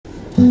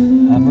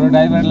हाम्रो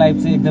driver life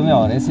चाहिँ एकदमै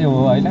हरेसै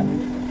हो हैन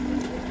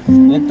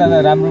एक त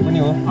राम्रो पनि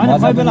हो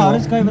कोही बेला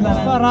हरेस कोही बेला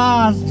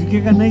राज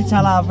झुकेका नै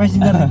साला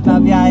पैसेन्जर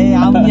तभी आए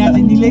हम यहाँ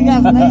से मिलेगा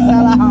नहीं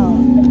साला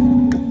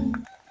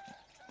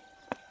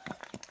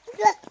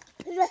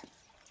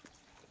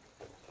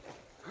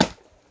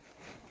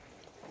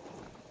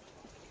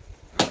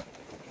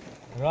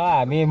र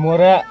हामी म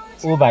र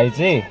ऊ भाइ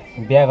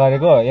चाहिँ बिहा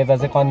गरेको यता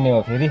चाहिँ कन्ने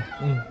हो फेरि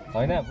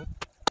हैन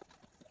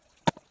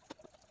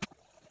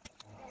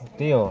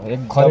त्यही हो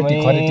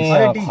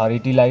एकदमै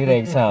खरिटी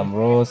लागिरहेको छ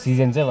हाम्रो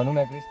सिजन चाहिँ भनौँ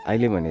न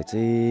अहिले भने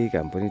चाहिँ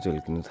घाम पनि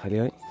झुल्किनु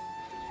थाल्यो है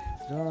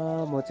र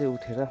म चाहिँ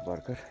उठेर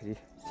भर्खर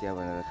चिया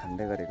बनाएर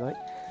खाँदै गरेको है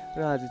र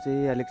आज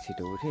चाहिँ अलिक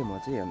छिटो उठेँ म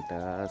चाहिँ अन्त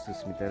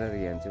सुस्मिता र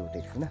रियान चाहिँ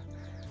उठेको छुइनँ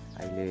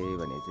अहिले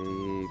भने चाहिँ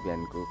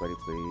बिहानको करिब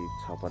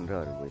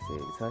 6:15हरू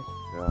भइसकेको छ है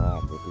र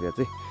हाम्रोतिर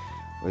चाहिँ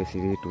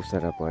यसरी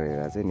टुसारा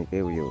परेर चाहिँ निकै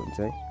उयो हुन्छ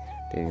है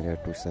त्यहाँनिर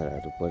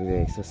टुसाराहरू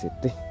परिरहेको छ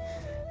सेतै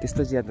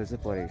त्यस्तो ज्यादा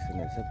चाहिँ परेको छैन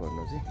रहेछ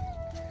पर्नु चाहिँ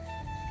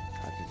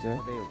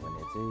त्यही हो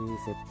भने चाहिँ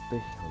सेतै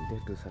हुन्थ्यो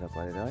टुसारा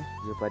परेर है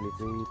योपालि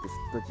चाहिँ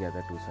त्यस्तो ज्यादा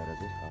टुसारा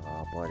चाहिँ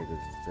परेको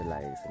जस्तो चाहिँ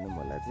लागेको छैन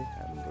मलाई चाहिँ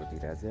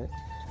हाम्रोतिर चाहिँ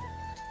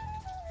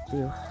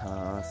त्यही हो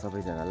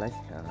सबैजनालाई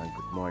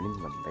गुड मर्निङ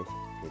भन्दै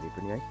फेरि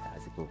पनि है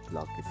आजको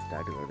ब्लग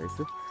स्टार्ट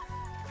गर्दैछु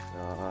र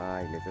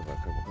अहिले चाहिँ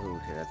भर्खर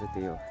उठेर चाहिँ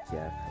त्यही हो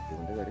चिया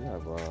पिउँदै गरेको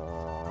अब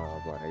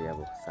भरे अब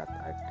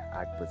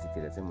 7-8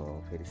 बजीतिर चाहिँ म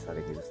फेरि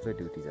सरेको जस्तो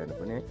ड्युटी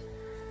जानुपर्ने है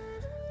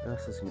र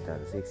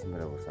सुस्मिताहरू चाहिँ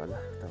एकछिनमा बस्छ होला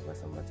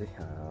तबसम्म चाहिँ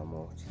म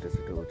छिटो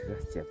छिटो उठेर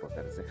चिया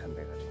पकाएर चाहिँ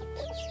खाँदै गर्छु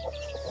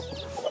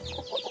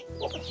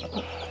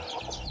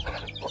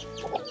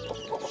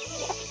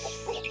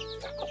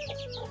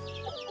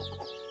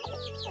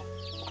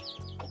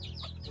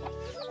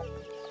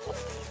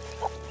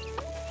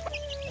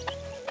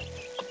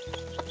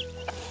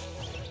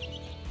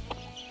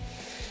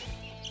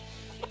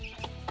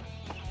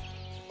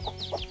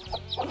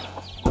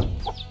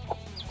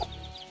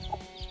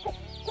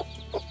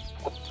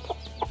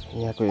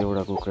यहाँको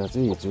एउटा कुखुरा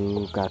चाहिँ हिजो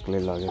कागले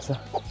लगेछ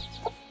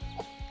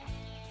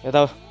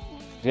यता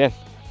रियान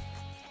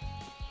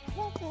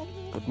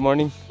गुड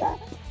मर्निङ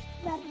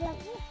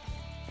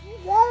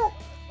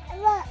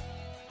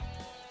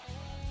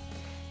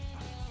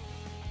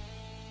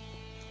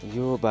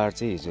यो बार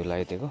चाहिँ हिजो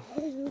लगाइदिएको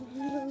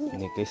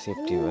निकै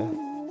सेफ्टी भयो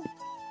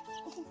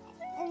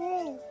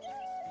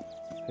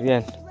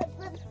रियान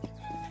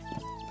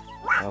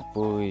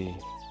अपुई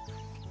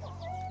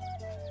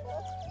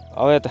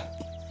अब यता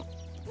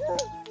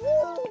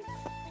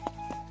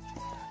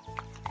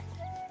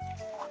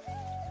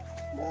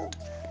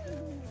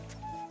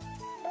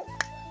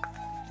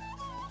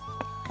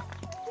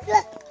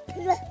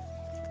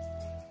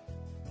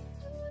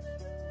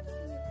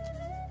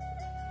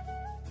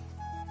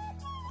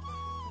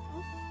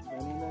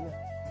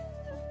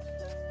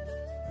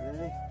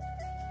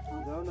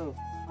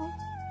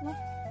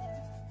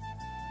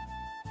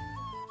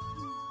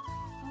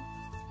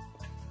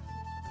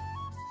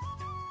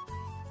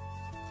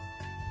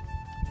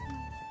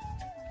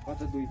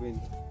कता दुई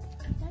बहिनी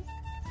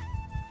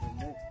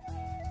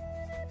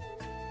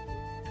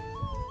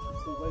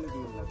कहिले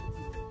दुई लाग्छ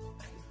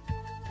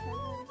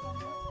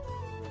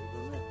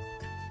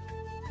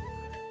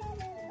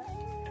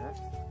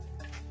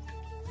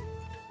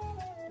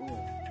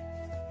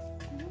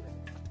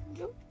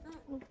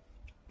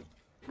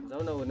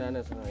जाऊ न ऊ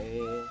नानासँग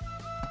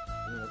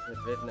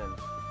फेभरेट नानी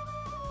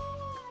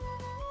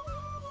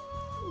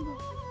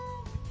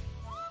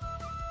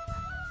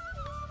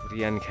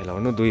रियान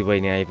खेलाउनु दुई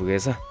बहिनी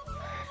आइपुगेछ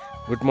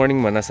गुड मर्निङ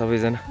भन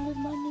सबैजना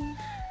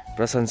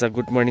प्रशंसा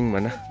गुड मर्निङ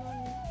भन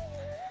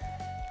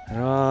र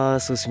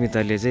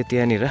सुस्मिताले चाहिँ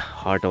त्यहाँनिर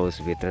हट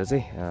हाउसभित्र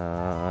चाहिँ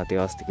त्यो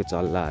अस्तिको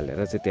चल्ला हालेर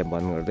चाहिँ त्यहाँ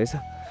बन्द गर्दैछ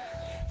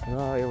र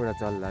एउटा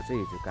चल्ला चाहिँ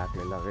हिजो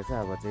कागले लगेछ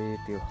अब चाहिँ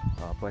त्यो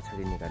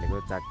पछाडि निकालेको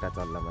 4टा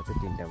चल्लामा चाहिँ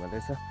 3टा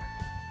मात्रै छ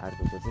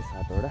अर्कोको चाहिँ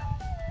 7वटा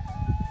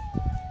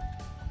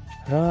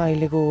र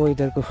अहिलेको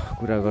वेदरको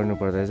कुरा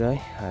गर्नुपर्दा चाहिँ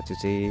आज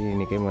चाहिँ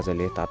निकै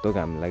मजाले तातो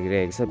घाम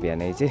लागिरहेको छ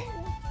बिहानै चाहिँ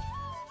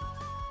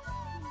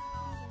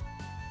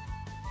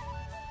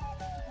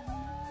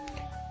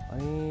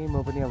अनि म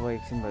पनि अब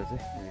एकछिनबाट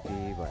चाहिँ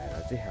रेडी भएर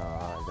चाहिँ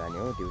जाने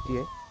हो ड्युटी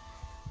है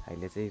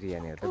अहिले चाहिँ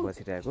रियानहरू त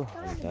बसिरहेको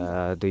अन्त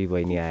दुई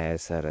बहिनी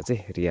आएछ र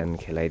चाहिँ रियान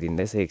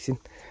खेलाइदिँदैछ एकछिन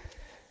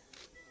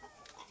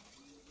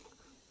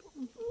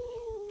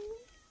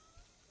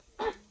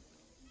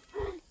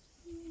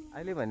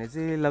अहिले भने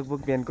चाहिँ लगभग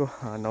बिहानको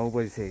 9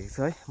 बजिसकेको छ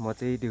है म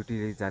चाहिँ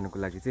ड्युटी जानुको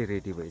लागि चाहिँ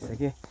रेडी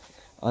भइसकेँ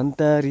अन्त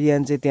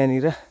रियान चाहिँ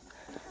त्यहाँनिर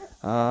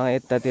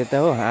यता त्यता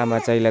हो आमा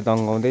चाहिँलाई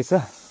दङ्गाउँदैछ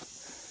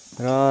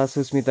र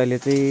सुस्मिताले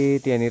चाहिँ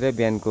त्यहाँनिर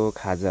बिहानको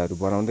खाजाहरू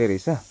बनाउँदै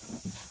रहेछ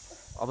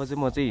अब चाहिँ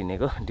म चाहिँ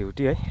हिँडेको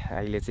ड्युटी है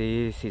अहिले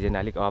चाहिँ सिजन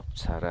अलिक अफ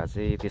छ र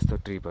चाहिँ त्यस्तो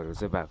ट्रिपहरू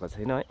चाहिँ भएको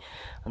छैन है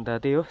अन्त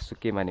त्यही हो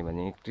सुके माने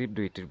भने 1 ट्रिप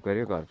 2 ट्रिप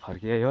गऱ्यो घर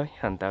फर्कियो है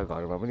अन्त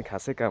घरमा पनि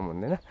खासै काम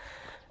हुँदैन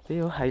त्यही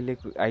हो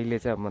अहिले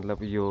चाहिँ मतलब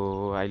यो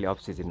अहिले अफ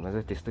सिजनमा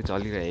चाहिँ त्यस्तै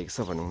चलिरहेको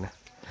छ भनौँ न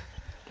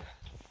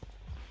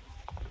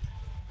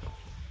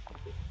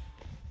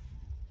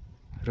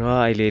र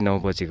अहिले 9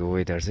 बजेको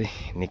वेदर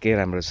चाहिँ निकै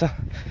राम्रो छ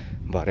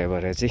भरे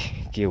भरे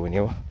चाहिँ के हुने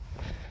हो,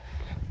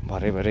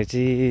 भरे भरे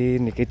चाहिँ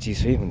निकै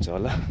चिसै हुन्छ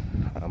होला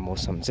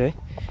मौसम चाहिँ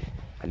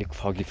अलिक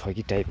फगी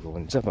फगी टाइपको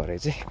हुन्छ भरे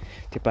चाहिँ।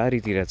 त्यो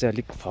पारीतिर चाहिँ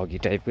अलिक फगी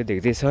टाइपको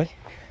देख्दैछ है,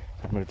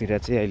 हाम्रोतिर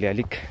चाहिँ अहिले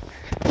अलिक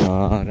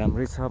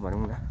राम्रै छ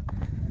भनौँ न।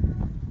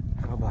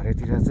 र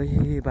भरेतिर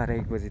चाहिँ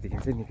 12-1 बजीदेखि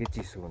चाहिँ निकै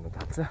चिसो हुन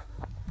थाल्छ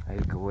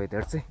अहिलेको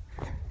वेदर चाहिँ।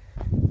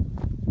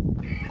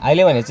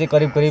 अहिले भने चाहिँ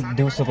करिब करिब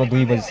दिउँसोको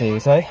 2 बजिसकेको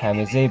छ है।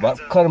 हामी चाहिँ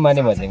भर्खर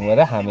माने भन्ज्याङबाट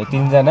हामी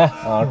 3जना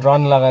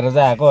ट्रन लगाएर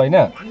चाहिँ आएको होइन।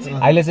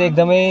 अहिले चाहिँ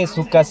एकदमै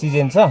सुक्खा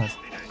सिजन छ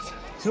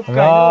र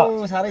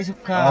साह्रै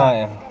सुक्खा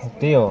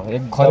त्यही हो,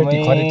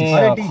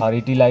 एकदमै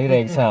खरिटी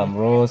लागिरहेको छ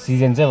हाम्रो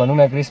सिजन चाहिँ भनौँ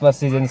न। क्रिसमस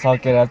सिजन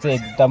सकेर चाहिँ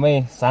एकदमै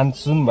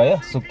सानसुन भयो।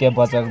 सुक्खा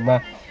बजारमा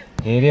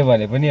हेऱ्यो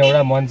भने पनि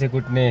एउटा मान्छे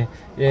कुट्ने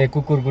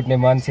कुकुर कुट्ने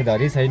मान्छे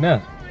धरि छैन।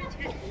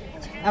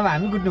 अब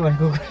हामी कुट्नु भने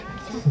कुकुर।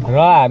 र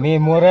हामी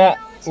म र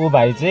ऊ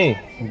भाइ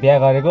चाहिँ बिहा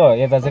गरेको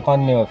यता चाहिँ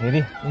कन्ने हो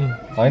फेरि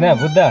होइन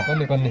बुद्ध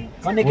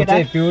कन्ने केटा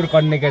चाहिँ प्योर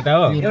कन्ने केटा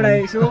हो। एउटा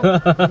यसो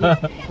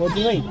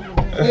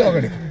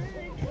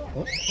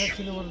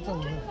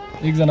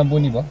एकजना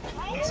बोनी भयो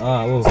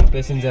ऊ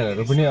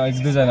पेसेन्जरहरू पनि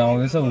 1-2 जना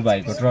आउँदैछ। ऊ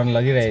भाइको ट्रन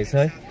लगिरहेछ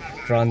है।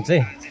 ट्रन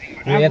चाहिँ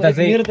यता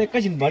चाहिँ मेरो त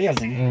एकैछिन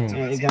भरिहाल्छ नि,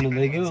 एकजना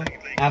भइगयो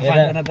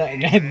आफैजना त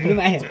गायब पनि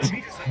आइहाल्छ।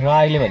 र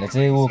अहिले भने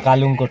चाहिँ ऊ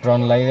कालुङको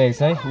ट्रन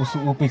लागिरहेछ है।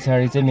 ऊ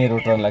पछाडि चाहिँ मेरो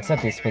ट्रन लाग्छ,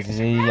 त्यसपछि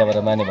चाहिँ यहाँबाट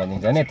माने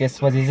भनिन्छ भने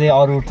त्यसपछि चाहिँ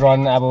अरू ट्रन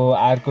अब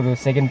अर्को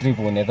सेकेन्ड ट्रिप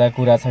हुने त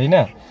कुरा छैन।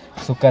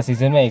 सुक्खा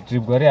सिजनमा 1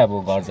 ट्रिप गरे अब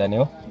घर जाने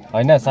हो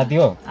होइन साथी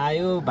हो।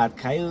 आयो भात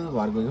खायो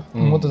घर गयो।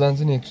 म त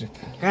जान्छु नि 1 ट्रिप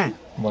कहाँ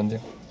भन्थ्यो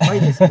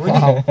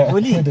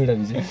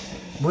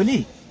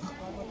भोलि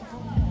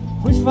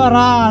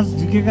पुष्पराज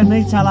झुकेगा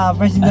नहीं साला,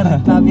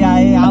 पैसेंजर तभी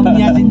आए हम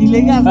यहाँ से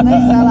निकलेंगे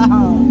नहीं साला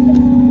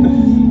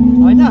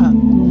होइन।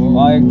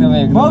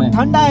 एकदमै बहुत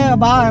ठंडा है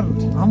बाहर,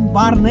 हम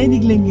बाहर नहीं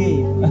निकलेंगे।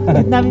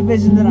 जितना भी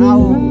पैसेंजर आओ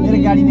मेरे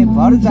गाड़ी में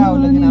भर जाओ,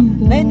 लेकिन हम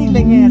नहीं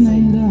निकलेंगे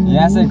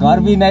यहाँ से घर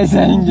भी नहीं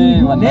जाएंगे।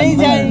 नहीं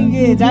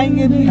जाएंगे,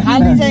 जाएंगे भी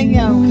खाली जाएंगे,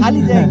 हम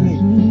खाली जाएंगे,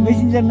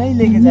 पैसेंजर नहीं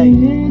लेके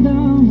जाएंगे।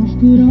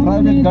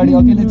 प्राइवेट गाड़ी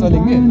अकेले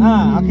चलेंगे।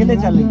 हाँ अकेले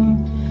चलेंगे।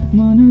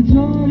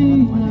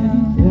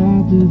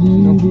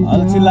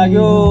 अल्छी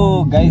लाग्यो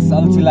गाइस,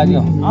 अल्छी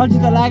लाग्यो। अल्छी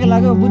त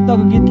लाग्यो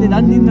बुद्धको गीतले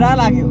झन् निन्द्रा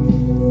लाग्यो।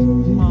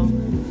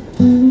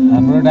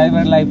 हाम्रो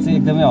ड्राइभर लाइफ चाहिँ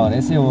एकदमै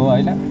हरेसै हो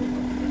होइन।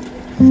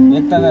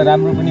 एक त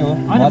राम्रो पनि हो,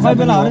 कोही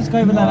बेला हरेस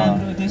कोही बेला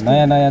राम्रो।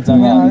 नयाँ नयाँ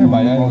जग्गाहरू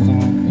पाउँछौँ,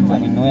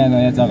 हामी नयाँ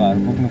नयाँ जग्गाहरू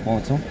पुग्नु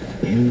पाउँछौँ।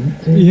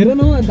 हेर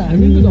न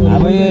हामी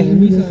अब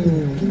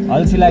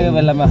अल्छी लागेको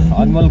बेलामा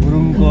अनमोल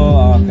गुरुङको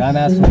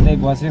गाना सुन्दै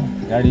बस्यो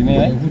गाडीमै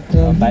है।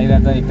 बाहिर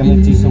त एकदमै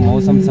चिसो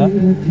मौसम छ।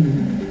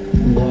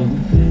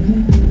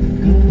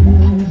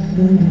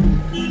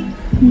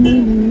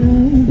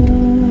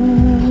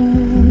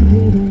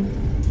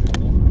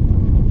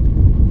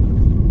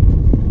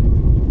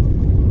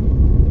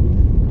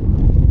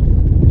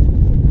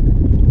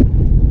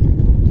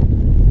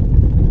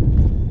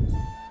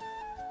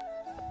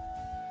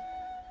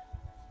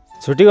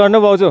 छुट्टी गर्नु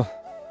भाउजू,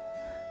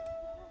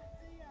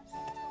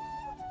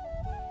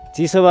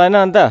 चिसो भएन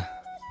अन्त?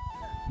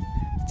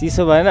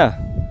 चिसो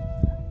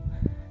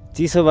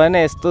भएन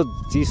यस्तो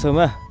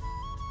चिसोमा?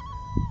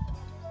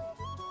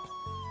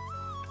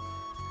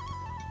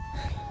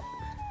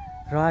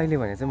 र अहिले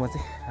भने चाहिँ म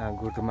चाहिँ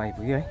गोठोमा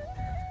आइपुगेँ है।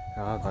 र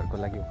घरको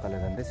लागि उकालो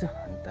जाँदैछु।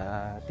 अन्त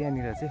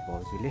त्यहाँनिर चाहिँ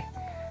भाउजूले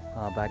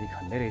बारी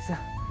खन्दै रहेछ।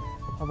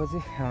 अब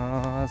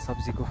चाहिँ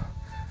सब्जीको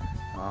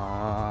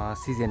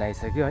सिजन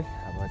आइसक्यो है।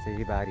 अब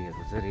चाहिँ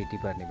बारीहरू चाहिँ रेडी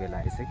पार्ने बेला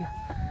आइसक्यो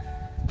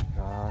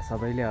र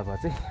सबैले अब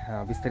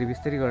चाहिँ बिस्तारै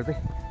बिस्तारै गर्दै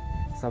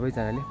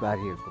सबैजनाले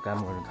बारीहरूको काम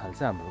गर्नु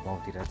थाल्छ हाम्रो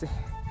गाउँतिर चाहिँ।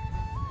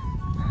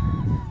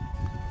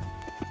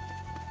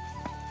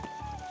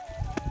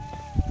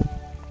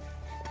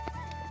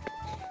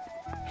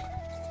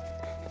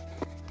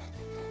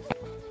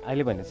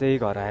 अहिले भने चाहिँ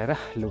घर आएर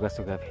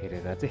लुगासुगा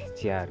फेरेर चाहिँ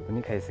चियाहरू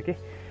पनि खाइसकेँ।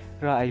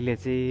 र अहिले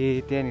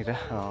चाहिँ त्यहाँनिर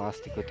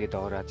अस्तिको त्यो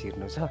दाउरा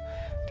चिर्नु छ,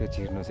 त्यो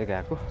चिर्नु चाहिँ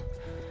गएको।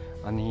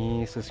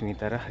 अनि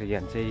सुस्मिता र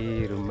रियान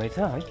चाहिँ रुममै छ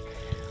है।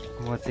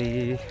 म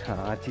चाहिँ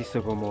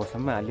चिसोको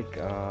मौसममा अलिक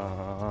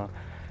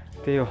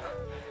त्यही हो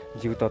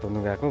जिउ तताउनु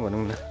गएको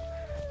भनौँ न।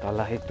 तल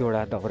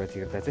 1-2वटा दाउरा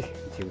चिर्दा चाहिँ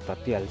जिउ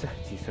तत्तिहाल्छ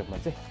चिसोमा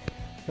चाहिँ।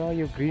 र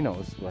यो ग्रिन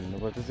हाउस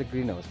भन्नुपर्दा चाहिँ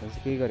ग्रिन हाउसमा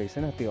चाहिँ केही गरेको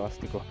छैन। त्यो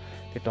अस्तिको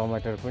त्यो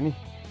टमाटर पनि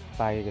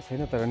पाकेको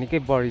छैन, तर निकै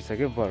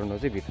बढिसक्यो बढ्नु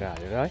चाहिँ भित्र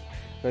हालेर है।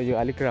 र यो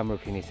अलिक राम्रो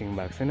फिनिसिङ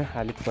भएको छैन।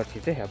 अलिक पछि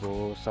चाहिँ अब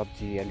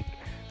सब्जी अलिक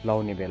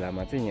लाउने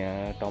बेलामा चाहिँ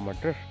यहाँ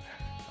टमाटर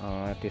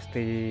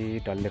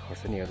त्यस्तै डल्ले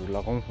खोर्सानीहरू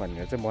लगाउँ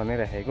भनेर चाहिँ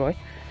बनाइराखेको है।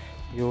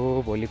 यो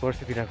भोलि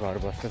पर्सितिर घर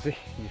बस्दा चाहिँ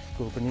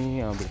यसको पनि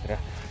भित्र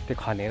त्यो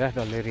खनेर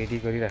डल्लै रेडी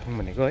गरिराखौँ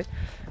भनेको है।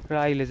 र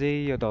अहिले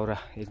चाहिँ यो दाउरा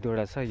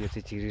 1-2वटा छ, यो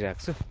चाहिँ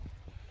चिरिरहेको छु।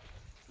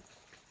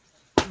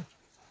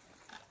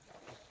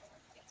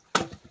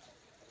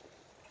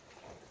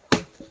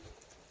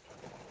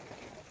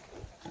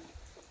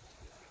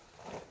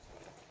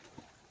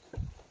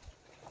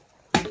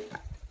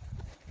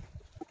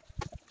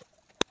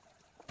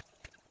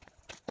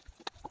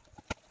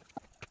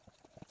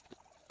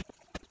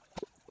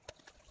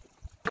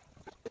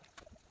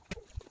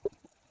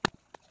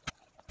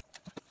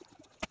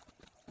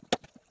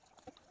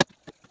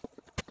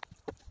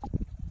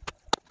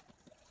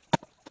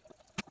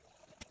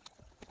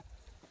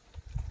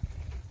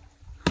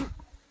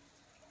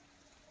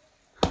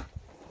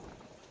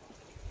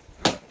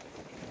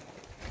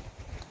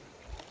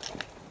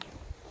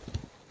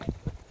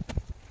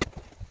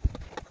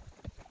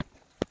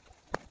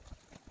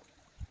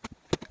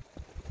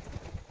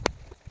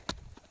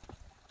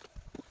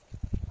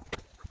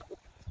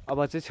 अब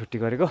चाहिँ छुट्टी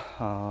गरेको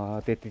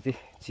त्यति चाहिँ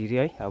चिरी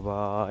है। अब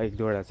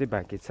 1-2वटा चाहिँ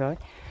बाँकी छ है।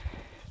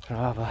 र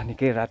अब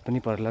निकै रात पनि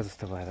पर्ला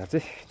जस्तो भएर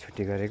चाहिँ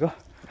छुट्टी गरेको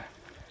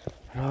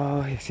र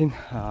एकछिन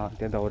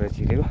त्यहाँ दाउरा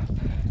चिरेको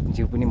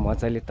जिउ पनि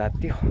मजाले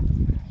तात्यो।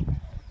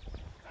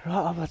 र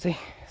अब चाहिँ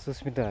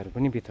सुस्मिताहरू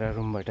पनि भित्र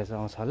रुमबाट चाहिँ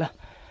आउँछ होला।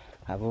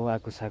 अब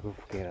आगो सागो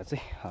फुकेर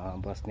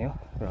चाहिँ बस्ने हो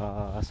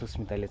र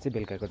सुस्मिताले चाहिँ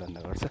बेलुकाको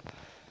धन्दा गर्छ।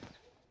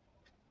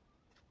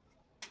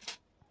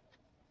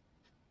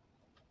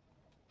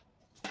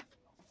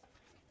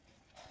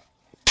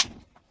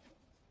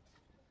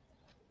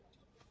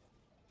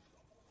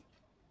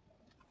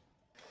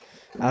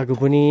 आगो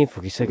पनि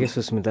फुकिसके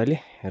सुस्मिताले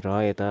र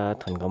यता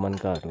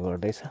थन्कामन्काहरू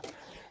गर्दैछ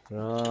र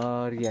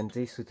रियान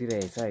चाहिँ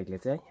सुतिरहेछ अहिले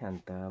चाहिँ।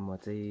 अन्त म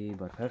चाहिँ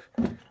भर्खर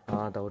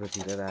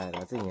दाउरातिर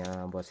आएर चाहिँ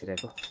यहाँ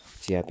बसिरहेको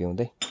चिया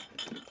पिउँदै।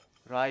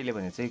 र अहिले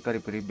भने चाहिँ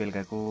करिब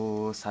बेलुकाको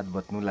 7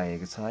 बज्नु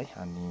लागेको छ है।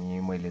 अनि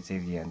मैले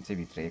चाहिँ रियान चाहिँ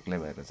भित्र एक्लै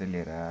भएर चाहिँ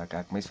लिएर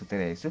काखमै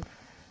सुतिरहेको छु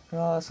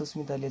र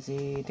सुस्मिताले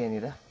चाहिँ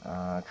त्यहाँनिर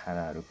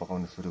खानाहरू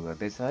पकाउनु सुरु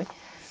गर्दैछ है।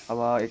 अब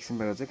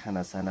एकछिनबाट चाहिँ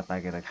खानासाना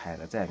पाकेर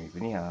खाएर चाहिँ हामी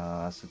पनि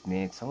सुत्ने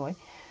छौँ है।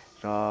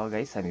 र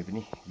गाइस हामी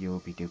पनि यो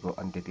भिडियोको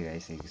अन्त्यतिर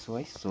आइसकेको छौँ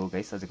है। सो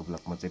गाइस आजको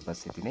ब्लगमा चाहिँ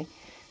बस यति नै।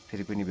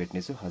 फेरि पनि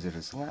भेट्नेछु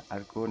हजुरहरूसँग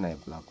अर्को नयाँ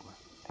ब्लगमा।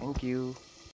 Thank you.